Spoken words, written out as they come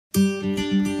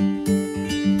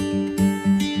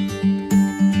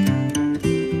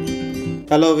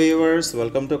Hello viewers,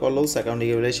 welcome to কল্লোলস accounting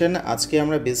evaluation. আজকে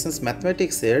আমরা business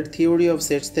ম্যাথমেটিক্সের theory of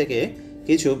sets থেকে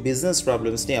কিছু বিজনেস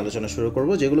প্রবলেমস নিয়ে আলোচনা শুরু করব,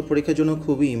 যেগুলো পরীক্ষার জন্য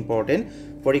খুবই ইম্পর্টেন্ট।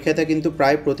 পরীক্ষাতে কিন্তু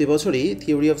প্রায় প্রতি বছরই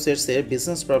থিওরি অফ সেটসের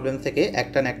বিজনেস প্রবলেম থেকে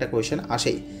একটা না একটা কোয়েশ্চেন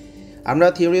আসেই। আমরা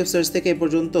থিওরি অফ সেটস থেকে এ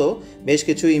পর্যন্ত বেশ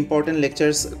কিছু ইম্পর্টেন্ট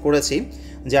লেকচার্স করেছি,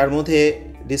 যার মধ্যে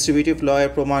ডিস্ট্রিবিউটিভ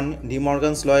লয়ের প্রমাণ,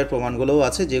 ডিমর্গানস লয়ের প্রমাণগুলোও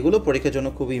আছে, যেগুলো পরীক্ষার জন্য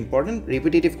খুবই ইম্পর্টেন্ট,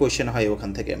 রিপিটেটিভ কোয়েশ্চেন হয়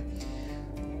ওখান থেকে।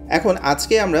 এখন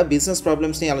আজকে আমরা বিজনেস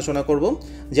প্রবলেমস নিয়ে আলোচনা করব।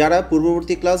 যারা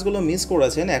পূর্ববর্তী ক্লাসগুলো মিস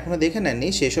করেছেন, এখনও দেখে নেননি,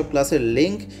 সেসব ক্লাসের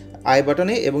লিঙ্ক আই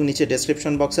বাটনে এবং নিচে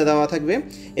ডেসক্রিপশন বক্সে দেওয়া থাকবে।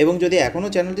 এবং যদি এখনও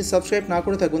চ্যানেলটি সাবস্ক্রাইব না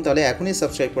করে থাকুন, তাহলে এখনই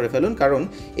সাবস্ক্রাইব করে ফেলুন, কারণ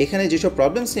এখানে যেসব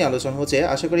প্রবলেমস নিয়ে আলোচনা হচ্ছে,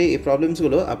 আশা করি এই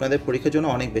প্রবলেমসগুলো আপনাদের পরীক্ষার জন্য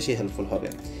অনেক বেশি হেল্পফুল হবে।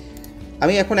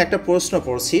 আমি এখন একটা প্রশ্ন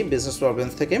পড়ছি বিজনেস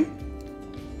প্রবলেমস থেকে।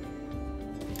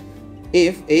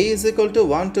 If A is equal to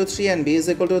 1, 2, 3 and B is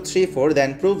equal to 3, 4, then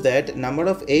prove that number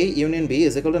of A union B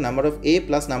is equal to number of A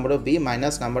plus number of B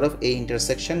minus number of A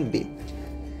intersection B.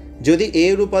 যদি A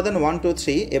এর উপাদান 1, 2,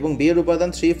 3 এবং B এর উপাদান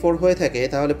 3, 4 হয়ে থাকে,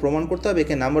 তাহলে প্রমাণ করতে হবে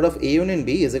কি number of A union B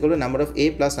is equal to number of A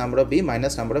plus number of B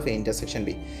minus number of A intersection B.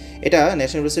 এটা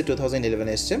ন্যাশনাল ইউনিভার্সিটি 2011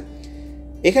 এসছে।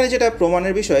 এখানে যেটা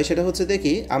প্রমাণের বিষয় সেটা হচ্ছে,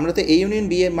 দেখি আমরা তো এ ইউনিয়ন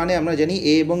বি এর মানে আমরা জানি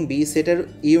এ এবং বি সেটের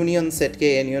ইউনিয়ন সেটকে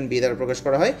এ ইউনিয়ন বি দ্বারা প্রকাশ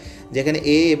করা হয়, যেখানে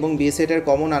এ এবং বি সেটের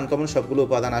কমন আনকমন সবগুলো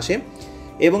উপাদান আসে।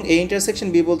 এবং এ ইন্টারসেকশন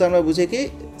বি বলতে আমরা বুঝি কি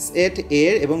সেট এ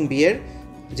এবং বি এর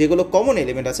যেগুলো কমন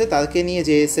এলিমেন্ট আছে তাকে নিয়ে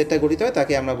যে সেটটা গঠিত হয়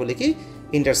তাকে আমরা বলি কি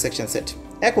ইন্টারসেকশন সেট।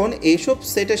 এখন এইসব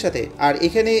সেটের সাথে, আর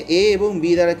এখানে এ এবং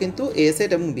বি দ্বারা কিন্তু এ সেট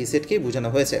এবং বি সেটকেই বোঝানো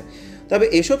হয়েছে, তবে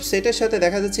এসব সেটের সাথে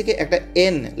দেখা যাচ্ছে কি একটা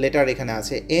এন লেটার এখানে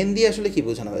আছে। এন দিয়ে আসলে কি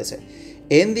বোঝানো হয়েছে?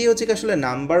 এন দিয়ে হচ্ছে কি আসলে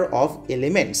নাম্বার অফ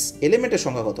এলিমেন্টের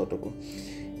সংখ্যা কতটুকু।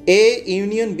 এ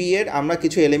ইউনিয়ন বি এর আমরা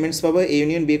কিছু এলিমেন্টস পাবো, এ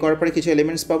ইউনিয়ন বি করার পরে কিছু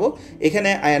এলিমেন্টস পাবো। এখানে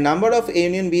number of A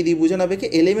union B দিয়ে বোঝানো হবে কি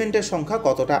এলিমেন্টের সংখ্যা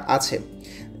কতটা আছে।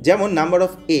 যেমন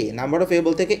নাম্বার অফ এ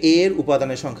বলতে কি এ এর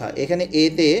উপাদানের সংখ্যা। এখানে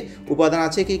এতে উপাদান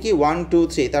আছে কি 1, 2,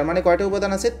 3, তার মানে কয়টা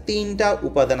উপাদান আছে? 3টা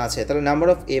উপাদান আছে। তাহলে নাম্বার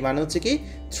অফ এ মানে হচ্ছে কি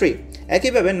 3।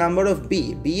 একইভাবে নাম্বার অফ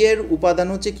বি এর উপাদান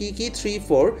হচ্ছে কি 3,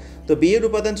 4। তো বি এর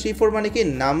উপাদান 3, 4 মানে কি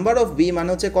নাম্বার অফ বি মানে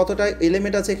হচ্ছে কতটা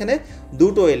এলিমেন্ট আছে? এখানে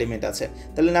 2টো এলিমেন্ট আছে।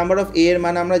 তাহলে নাম্বার অফ এ এর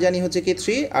মান আমরা জানি হচ্ছে কি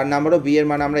 3, আর নাম্বার অফ বি এর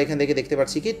মান আমরা এখান থেকে দেখতে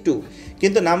পাচ্ছি কি 2।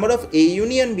 কিন্তু number of A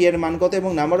union B এর মান কত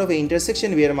এবং number of A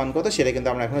intersection B এর মান কত সেটা কিন্তু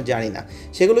আমরা এখনো জানি না।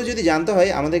 সেগুলো যদি জানতে হয়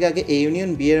আমাদেরকে আগে এ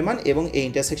ইউনিয়ন বি এর মান এবং এ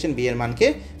ইন্টারসেকশন বি এর মানকে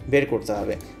বের করতে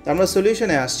হবে। তো আমরা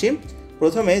সলিউশনে আসছি।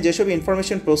 প্রথমে যেসব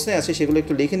ইনফরমেশন প্রশ্নে আছে সেগুলো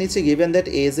একটু লিখে নিচ্ছি। Given that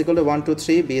a is equal to 1, 2,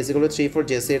 3, B is equal to 3, 4,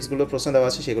 যে সেটসগুলো প্রশ্ন দেওয়া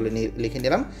আছে সেগুলো লিখে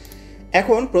নিলাম।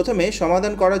 এখন প্রথমে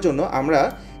সমাধান করার জন্য আমরা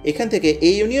এখান থেকে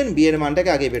এ ইউনিয়ন বি এর মানটাকে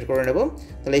আগে বের করে নেব।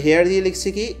 তাহলে হেয়ার দিয়ে লিখছি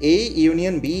কি এ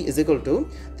union B is equal to,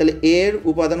 তাহলে এ এর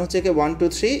উপাদান হচ্ছে কি 1, 2,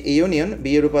 3, ইউনিয়ন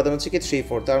বি এর উপাদান হচ্ছে কি 3,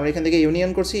 4। তো আমরা এখান থেকে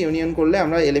ইউনিয়ন করছি। ইউনিয়ন করলে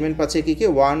আমরা এলিমেন্ট পাচ্ছি কি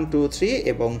 1, 2, 3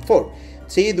 এবং 4।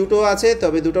 3 দুটো আছে,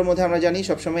 তবে দুটোর মধ্যে আমরা জানি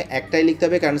সবসময় একটাই লিখতে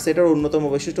হবে, কারণ সেটার অন্যতম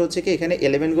বৈশিষ্ট্য হচ্ছে কি এখানে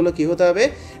এলিমেন্টগুলো কী হতে হবে?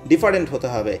 ডিফারেন্ট হতে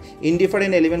হবে।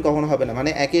 ইনডিফারেন্ট এলিমেন্ট কখনো হবে না, মানে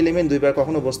একই এলিমেন্ট দুইবার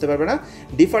কখনো বসতে পারবে না,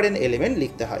 ডিফারেন্ট এলিমেন্ট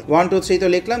লিখতে হয়। 1, 2, 3 তো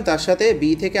লিখলাম, তার সাথে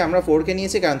বি থেকে আমরা 4কে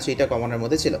নিয়েছি, কারণ 3টা কমনের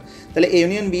মধ্যে ছিল। তাহলে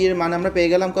ইউনিয়ন বি এর মান আমরা পেয়ে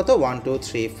গেলাম কত? 1, 2,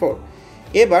 3, 4।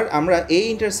 এবার আমরা এই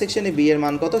ইন্টারসেকশনে বি এর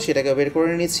মান কত সেটাকে বের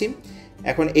করে নিচ্ছি।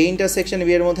 এখন এই ইন্টারসেকশন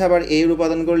বি এর মধ্যে আবার এ এর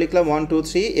উপাদানগুলো লিখলাম 1, 2,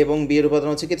 3 এবং বি এর উপাদান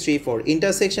হচ্ছে কি 3, 4।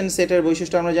 ইন্টারসেকশন সেটের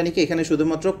বৈশিষ্ট্য আমরা জানি কি এখানে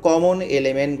শুধুমাত্র কমন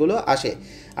এলিমেন্টগুলো আসে,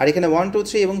 আর এখানে 1, 2,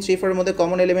 3 এবং 3, 4 এর মধ্যে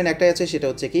কমন এলিমেন্ট একটাই আছে, সেটা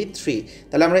হচ্ছে কি 3।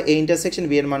 তাহলে আমরা এই ইন্টারসেকশন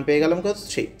বি এর মান পেয়ে গেলাম কত?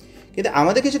 3। কিন্তু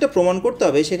আমাদেরকে যেটা প্রমাণ করতে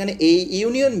হবে সেখানে এই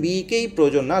ইউনিয়ন বিকেই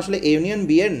প্রয়োজন না, আসলে এই ইউনিয়ন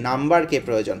বি এর নাম্বারকে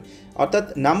প্রয়োজন, অর্থাৎ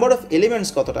নাম্বার অফ এলিমেন্টস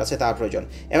কতটা আছে তা প্রয়োজন।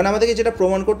 এখন আমাদেরকে যেটা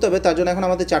প্রমাণ করতে হবে তার জন্য এখন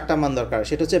আমাদের 4টা মান দরকার।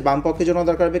 সেটা হচ্ছে বাম পক্ষের জন্য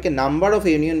দরকার হবে কি নাম্বার অফ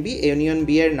ইউনিয়ন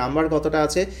বি এর নাম্বার কতটা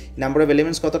আছে, নাম্বার অফ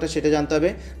এলিমেন্টস কতটা সেটা জানতে হবে,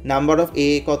 নাম্বার অফ এ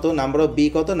কত, নাম্বার অফ বি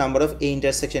কত, number of A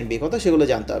intersection B কত, সেগুলো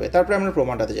জানতে হবে। তারপরে আমরা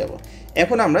প্রমাণটাতে যাব।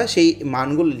 এখন আমরা সেই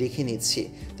মানগুলো লিখে নিচ্ছি।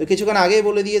 তো কিছুক্ষণ আগেই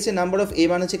বলে দিয়েছে নাম্বার অফ এ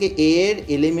মানে হচ্ছে কি এ এর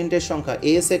এলিমেন্টের সংখ্যা,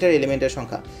 এ সেটের এলিমেন্টের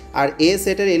সংখ্যা, আর এ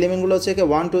সেটের এলিমেন্টগুলো হচ্ছে কি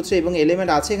 1, 2, 3 এবং এলিমেন্ট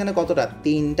আছে এখানে কতটা?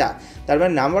 3টা। তার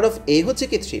মানে নাম্বার অফ এ হচ্ছে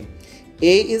কি 3।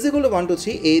 এ ইজ ইকুয়াল টু 1, 2,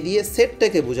 3, এ দিয়ে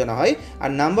সেটটাকে বোঝানো হয়, আর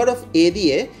নাম্বার অফ এ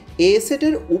দিয়ে এ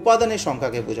সেটের উপাদানের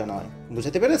সংখ্যাকে বোঝানো হয়।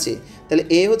 বুঝতে পেরেছি? তাহলে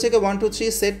এ হচ্ছে কি 1, 2,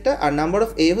 3 সেটটা, আর নাম্বার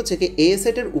অফ এ হচ্ছে কি এ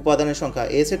সেটের উপাদানের সংখ্যা।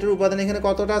 এ সেটের উপাদান এখানে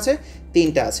কতটা আছে?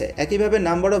 3টা আছে। একইভাবে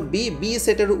নাম্বার অফ বি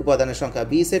সেটের উপাদানের সংখ্যা।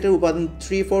 বি সেটের উপাদান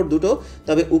 3, 4 দুটো,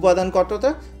 তবে উপাদান কতটা?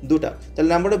 2টা। তাহলে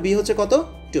নাম্বার অফ বি হচ্ছে কত?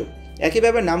 2।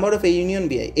 একইভাবে number of A union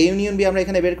B, A union B আমরা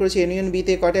এখানে বের করেছি, এ ইউনিয়ন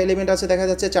বিতে কয়টা এলিমেন্ট আছে দেখা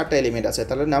যাচ্ছে 4টা এলিমেন্ট আছে,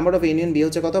 তাহলে number of A union B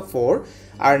হচ্ছে কত 4,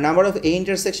 আর number of A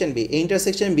intersection B, A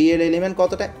intersection B এর এলিমেন্ট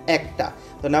কতটা একটা,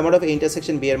 তো number of A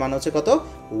intersection B এর মান হচ্ছে কত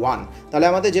 1। তাহলে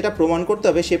আমাদের যেটা প্রমাণ করতে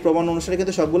হবে সেই প্রমাণ অনুসারে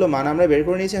কিন্তু সবগুলো মান আমরা বের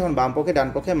করে নিয়েছি। এখন বাম পক্ষে ডান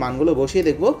পক্ষে মানগুলো বসিয়ে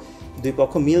দেখব দুই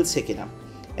পক্ষ মিলছে কিনা।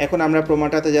 এখন আমরা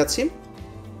প্রমাণটাতে যাচ্ছি।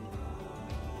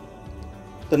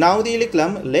 তো নাও দিয়ে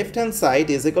লিখলাম left hand side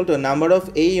is equal to number of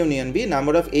A union B,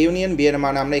 number of A union B এর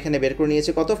মান আমরা এখানে বের করে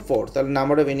নিয়েছি কত 4, তাহলে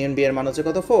নাম্বার অফ ইউনিয়ন বি এর মান হচ্ছে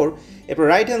কত 4। এরপর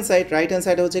রাইট হ্যান্ড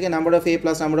সাইড হচ্ছে কি number of A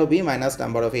plus number of B minus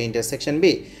number of A intersection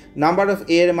B. Number of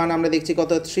এ এর মান আমরা দেখছি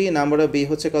কত 3, নাম্বার অফ বি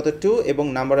হচ্ছে কত 2 এবং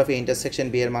number of A intersection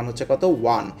B এর মান হচ্ছে কত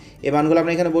 1। এই মানগুলো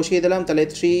আমরা এখানে বসিয়ে দিলাম, তাহলে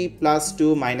 3 + 2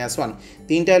 - 1,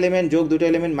 3টা এলিমেন্ট যোগ 2টা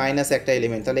এলিমেন্ট মাইনাস একটা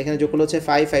এলিমেন্ট, তাহলে এখানে যোগগুলো হচ্ছে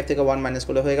 5, 5 থেকে 1 মাইনাস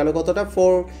করলে হয়ে গেল কতটা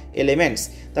 4 এলিমেন্টস।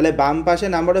 তাহলে বাম পাশে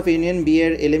নাম্বার অফ ইউনিয়ন বি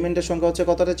এর এলিমেন্টের সংখ্যা হচ্ছে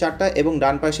কতটা 4টা এবং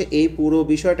ডান পাশে এই পুরো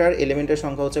বিষয়টার এলিমেন্টের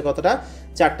সংখ্যা হচ্ছে কতটা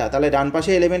 4টা। তাহলে ডান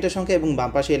পাশে এলিমেন্টের সংখ্যা এবং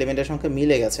বাম পাশে এলিমেন্টের সংখ্যা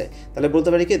মিলে গেছে। তাহলে বলতে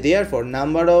পারি কি therefore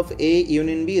number of A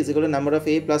union B is equal to number of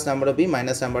A plus number of B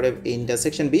minus number of A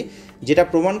intersection B. যেটা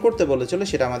প্রমাণ করতে বলেছিল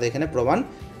সেটা আমাদের এখানে প্রমাণ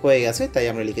হয়ে গেছে, তাই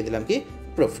আমরা লিখে দিলাম কি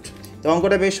প্রুফড। তো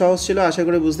অঙ্কটা বেশ সহজ ছিল, আশা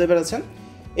করি বুঝতে পেরেছেন।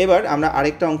 এবার আমরা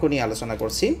আরেকটা অঙ্ক নিয়ে আলোচনা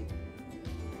করছি।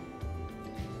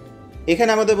 এখানে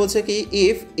আমাদের বলছে কি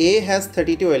ইফ এ হ্যাজ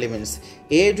 32 এলিমেন্টস,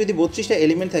 এ এর যদি 32টা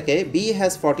এলিমেন্ট থাকে, বি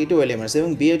হ্যাজ 42 এলিমেন্টস এবং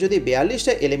বি এর যদি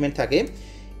 42টা এলিমেন্ট থাকে,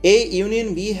 এ union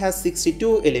B has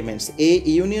 62 elements, A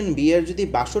union B এর যদি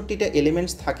 62টা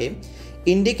এলিমেন্টস থাকে,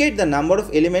 indicate the number of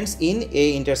elements in A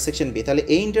intersection B. তাহলে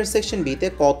এ ইন্টারসেকশন বিতে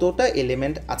কতটা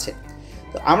এলিমেন্ট আছে।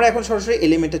 তো আমরা এখন সরাসরি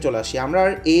এলিমেন্টে চলে আসি। আমরা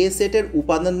আর এ সেটের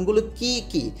উপাদানগুলো কি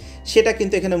কি সেটা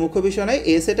কিন্তু এখানে মুখ্য বিষয় নয়।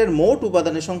 এ সেটের মোট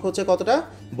উপাদানের সংখ্যা হচ্ছে কতটা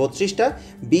 32টা,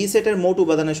 বি সেটের মোট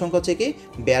উপাদানের সংখ্যা হচ্ছে কি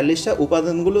 42টা।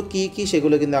 উপাদানগুলো কি কি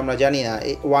সেগুলো কিন্তু আমরা জানি না,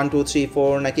 1 2 3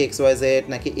 4 নাকি XYZ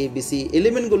নাকি ABC,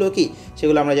 এলিমেন্টগুলো কি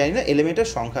সেগুলো আমরা জানি না, এলিমেন্টের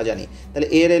সংখ্যা জানি। তাহলে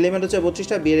এর এলিমেন্ট হচ্ছে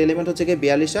 32টা, বি এর এলিমেন্ট হচ্ছে কি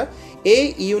 42টা। এ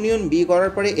ইউনিয়ন বি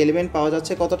করার পরে এলিমেন্ট পাওয়া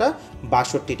যাচ্ছে কতটা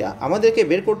 62টা। আমাদেরকে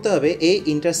বের করতে হবে এই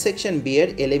ইন্টারসেকশন বি এর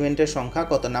এলিমেন্টের সংখ্যা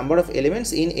কত, number of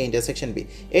elements in A intersection B,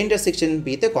 intersection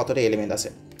বিতে কতটা এলিমেন্ট আছে।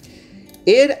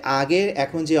 এর আগে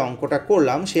এখন যে অঙ্কটা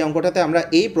করলাম সেই অঙ্কটাতে আমরা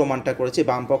এই প্রমাণটা করেছি,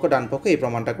 বাম পক্ষ ডান পক্ষ এই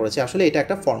প্রমাণটা করেছি। আসলে এটা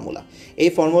একটা ফর্মুলা, এই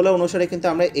ফর্মুলা অনুসারে কিন্তু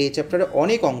আমরা এই চ্যাপ্টারে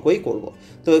অনেক অঙ্কই করব।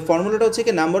 তো এই ফর্মুলাটা হচ্ছে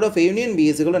কি number of A union B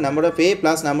is equal to number of A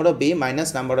plus number of B minus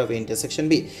number of intersection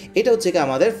B. এটা হচ্ছে কি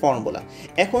আমাদের ফর্মুলা।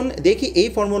 এখন দেখি এই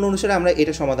ফর্মুলা অনুসারে আমরা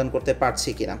এটা সমাধান করতে পারছি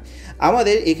কিনা।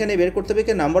 আমাদের এখানে বের করতে হবে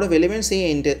কি number of elements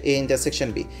in A intersection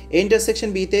B, এই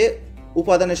ইন্টারসেকশন বিতে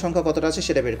উপাদানের সংখ্যা কতটা আছে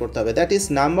সেটা বের করতে হবে, that is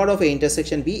number of A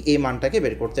intersection B. এই মানটাকে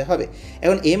বের করতে হবে।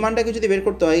 এখন এই মানটাকে যদি বের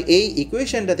করতে হয় এই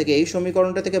ইকুয়েশনটা থেকে, এই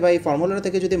সমীকরণটা থেকে বা এই ফর্মুলাটা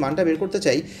থেকে যদি মানটা বের করতে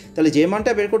চাই, তাহলে যে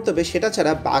মানটা বের করতে হবে সেটা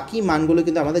ছাড়া বাকি মানগুলো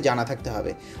কিন্তু আমাদের জানা থাকতে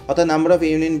হবে। অর্থাৎ number of A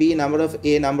union B, number of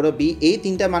A, number of B, এই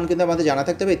তিনটা মান কিন্তু আমাদের জানা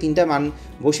থাকতে হবে। এই তিনটা মান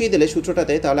বসিয়ে দিলে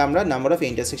সূত্রটাতে তাহলে আমরা number of A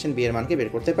intersection B এর মানকে বের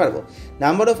করতে পারবো।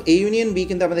 Number of A union B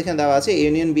কিন্তু আমাদের এখানে দেওয়া আছে, এ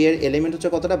ইউনিয়ন বি এর এলিমেন্ট হচ্ছে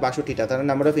কতটা 62টা, তাহলে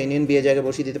নাম্বার অফ ইউনিয়ন বি এর জায়গায়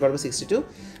বসিয়ে দিতে পারবো 62।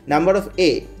 Number of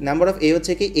A, number of এ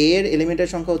হচ্ছে কি এ এর এলিমেন্টের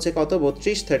সংখ্যা হচ্ছে কত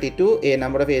 32, 32, এ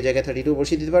নাম্বার অফ এ জায়গায় 32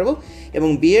 বসিয়ে দিতে পারবো এবং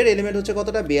বি এর এলিমেন্ট হচ্ছে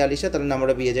কতটা 42, তাহলে নাম্বার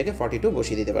অফ বি এর জায়গায় 42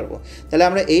 বসিয়ে দিতে পারবো। তাহলে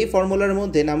আমরা এই ফর্মুলার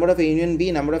মধ্যে number of A union B,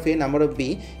 number of A, number of B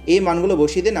এই মানগুলো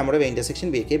বসিয়ে দিয়ে নাম্বার অফ ইন্টারসেকশন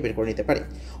বি কে বের করে নিতে পারি,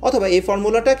 অথবা এই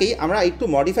ফর্মুলাটাকেই আমরা একটু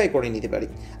মডিফাই করে নিতে পারি।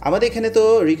 আমাদের এখানে তো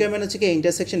রিকোয়ারমেন্ট হচ্ছে কি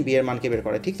ইন্টারসেকশন বি এর মানকে বের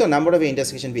করা, ঠিক তো, নাম্বার অফ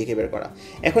ইন্টারসেকশন বি কে বের করা।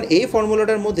 এখন এই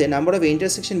ফর্মুলাটার মধ্যে নাম্বার অফ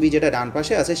ইন্টারসেকশন বি যেটা ডান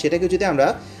পাশে আছে সেটাকে যদি আমরা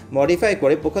মডিফাই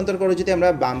করে পক্ষান্তর করে যদি আমরা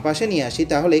বাম পাশে নিয়ে আসি,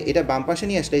 তাহলে এটা বাম পাশে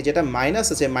নিয়ে আসলে যেটা মাইনাস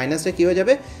আছে মাইনাসটা কী হয়ে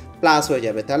যাবে প্লাস হয়ে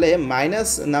যাবে। তাহলে minus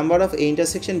number of A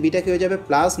intersection beta কী হয়ে যাবে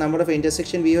plus number of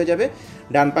intersection B হয়ে যাবে।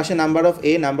 ডান পাশে number of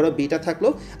A, number of beta থাকলো,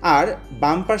 আর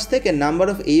বাম পাশ থেকে number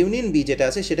of A union B যেটা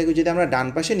আছে সেটাকে যদি আমরা ডান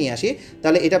পাশে নিয়ে আসি,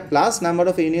 তাহলে এটা plus number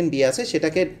of union B আছে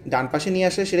সেটাকে ডান পাশে নিয়ে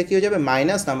আসলে সেটা কী হয়ে যাবে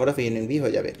minus number of union B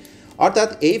হয়ে যাবে। অর্থাৎ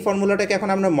এই ফর্মুলাটাকে এখন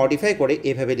আমরা মডিফাই করে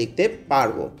এভাবে লিখতে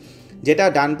পারবো, যেটা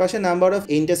ডান পাশে নাম্বার অফ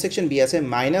ইন্টারসেকশন বি আছে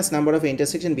minus number of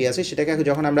intersection B আছে, সেটাকে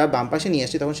যখন আমরা বাম পাশে নিয়ে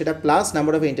আসি তখন সেটা plus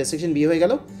number of intersection B হয়ে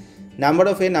গেল। Number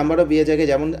of A, number of B এর জায়গায়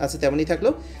যেমন আছে তেমনই থাকলো,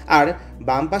 আর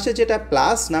বাম পাশে যেটা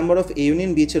plus number of A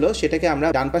union B ছিল সেটাকে আমরা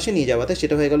ডান পাশে নিয়ে যাওয়াতে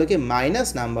সেটা হয়ে গেল কি minus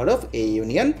number of A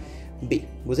union B.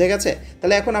 বুঝে গেছে?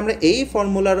 তাহলে এখন আমরা এই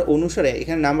ফর্মুলার অনুসারে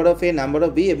এখানে number of A, number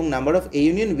of B এবং number of A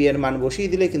union B এর মান বসিয়ে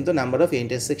দিলে কিন্তু নাম্বার অফ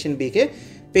ইন্টারসেকশন বি কে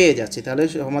পেয়ে যাচ্ছি। তাহলে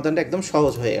সমাধানটা একদম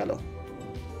সহজ হয়ে গেল।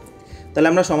 তাহলে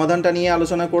আমরা সমাধানটা নিয়ে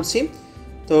আলোচনা করছি।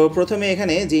 তো তো প্রথমে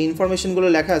এখানে যে ইনফরমেশনগুলো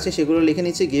লেখা আছে সেগুলো লিখে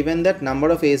নিচ্ছি। Given that number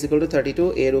of A is equal to 32,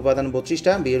 এর উপাদান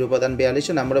 32টা, বি এর উপাদান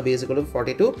 42, number of B is equal to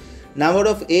 42, number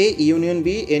of A union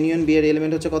B, N union B এর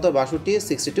এলিমেন্ট হচ্ছে কত 62,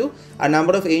 62, আর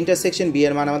number of A intersection B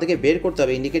এর মান আমাদেরকে বের করতে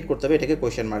হবে, ইন্ডিকেট করতে হবে, এটাকে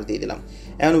কোয়েশ্চেন মার্ক দিয়ে দিলাম।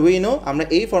 এখন উই নো, আমরা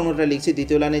এই ফর্মুলাটা লিখছি,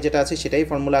 দ্বিতীয় লাইনে যেটা আছে সেটাই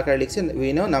ফর্মুলা আকারে লিখছি।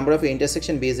 We know number of A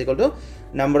intersection B is equal to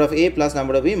number of A plus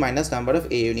number of B minus number of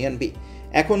A union B.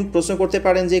 এখন প্রশ্ন করতে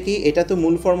পারেন যে কি এটা তো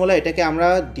মূল ফর্মুলা, এটাকে আমরা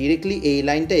ডিরেক্টলি এই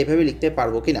লাইনটা এভাবে লিখতে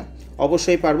পারবো কিনা?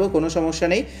 অবশ্যই পারবো, কোনো সমস্যা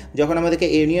নেই। যখন আমাদেরকে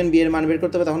এ ইউনিয়ন বি এর মান বের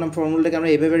করতে হবে তখন আমরা ফর্মুলাটাকে আমরা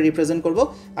এভাবে রিপ্রেজেন্ট করবো,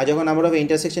 আর যখন নাম্বার অফ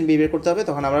ইন্টারসেকশন বি বের করতে হবে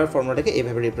তখন আমরা ফর্মুলাটাকে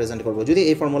এভাবে রিপ্রেজেন্ট করবো। যদি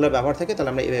এই ফর্মুলার ব্যবহার থাকে তাহলে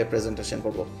আমরা এভাবে প্রেজেন্টেশন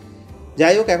করবো।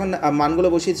 যাই হোক, এখন মানগুলো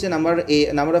বসিয়ে দিচ্ছে।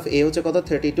 নাম্বার অফ এ হচ্ছে কত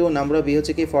 32, নাম্বার অফ বি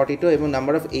হচ্ছে কি 42, এবং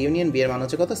number of A union B এর মান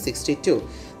হচ্ছে কত 62।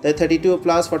 তাই 32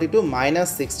 প্লাস 42 মাইনাস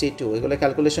 62, এগুলো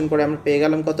ক্যালকুলেশন করে আমরা পেয়ে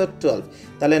গেলাম কত 12।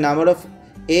 তাহলে number of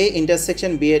A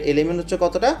intersection B এর এলিমেন্ট হচ্ছে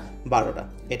কতটা 12টা।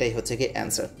 এটাই হচ্ছে কি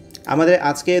অ্যান্সার। আমাদের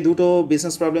আজকে দুটো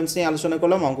বিজনেস প্রবলেমস নিয়ে আলোচনা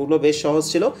করলাম। অঙ্কগুলো বেশ সহজ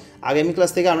ছিল। আগামী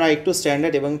ক্লাস থেকে আমরা একটু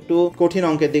স্ট্যান্ডার্ড এবং একটু কঠিন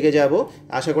অঙ্কের দিকে যাব।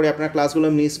 আশা করি আপনারা ক্লাসগুলো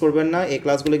মিস করবেন না। এই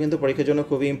ক্লাসগুলো কিন্তু পরীক্ষার জন্য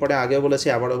খুবই ইম্পর্টেন্ট, আগেও বলেছি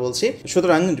আবারও বলছি।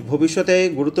 সুতরাং ভবিষ্যতে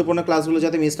গুরুত্বপূর্ণ ক্লাসগুলো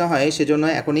যাতে মিস না হয় সেজন্য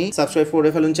এখনই সাবস্ক্রাইব করে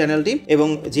ফেলুন চ্যানেলটি, এবং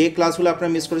যে ক্লাসগুলো আপনারা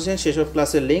মিস করেছেন সেসব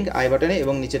ক্লাসের লিঙ্ক আই বাটনে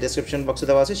এবং নিচে ডেসক্রিপশন বক্সে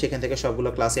দেওয়া আছে, সেখান থেকে সবগুলো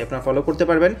ক্লাসে আপনারা ফলো করতে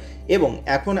পারবেন। এবং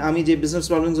এখন আমি যে বিজনেস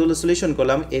প্রবলেমসগুলো সলিউশন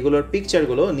করলাম এগুলোর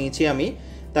পিকচারগুলো নিচে আমি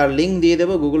তার লিঙ্ক দিয়ে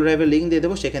দেবো, গুগল ড্রাইভের লিঙ্ক দিয়ে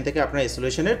দেবো, সেখান থেকে আপনার এই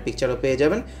সলিউশনের পিকচারও পেয়ে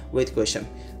যাবেন উইথ কোয়েশ্চেন।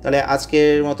 তাহলে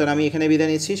আজকের মতন আমি এখানে বিদায়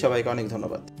নিচ্ছি। সবাইকে অনেক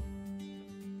ধন্যবাদ।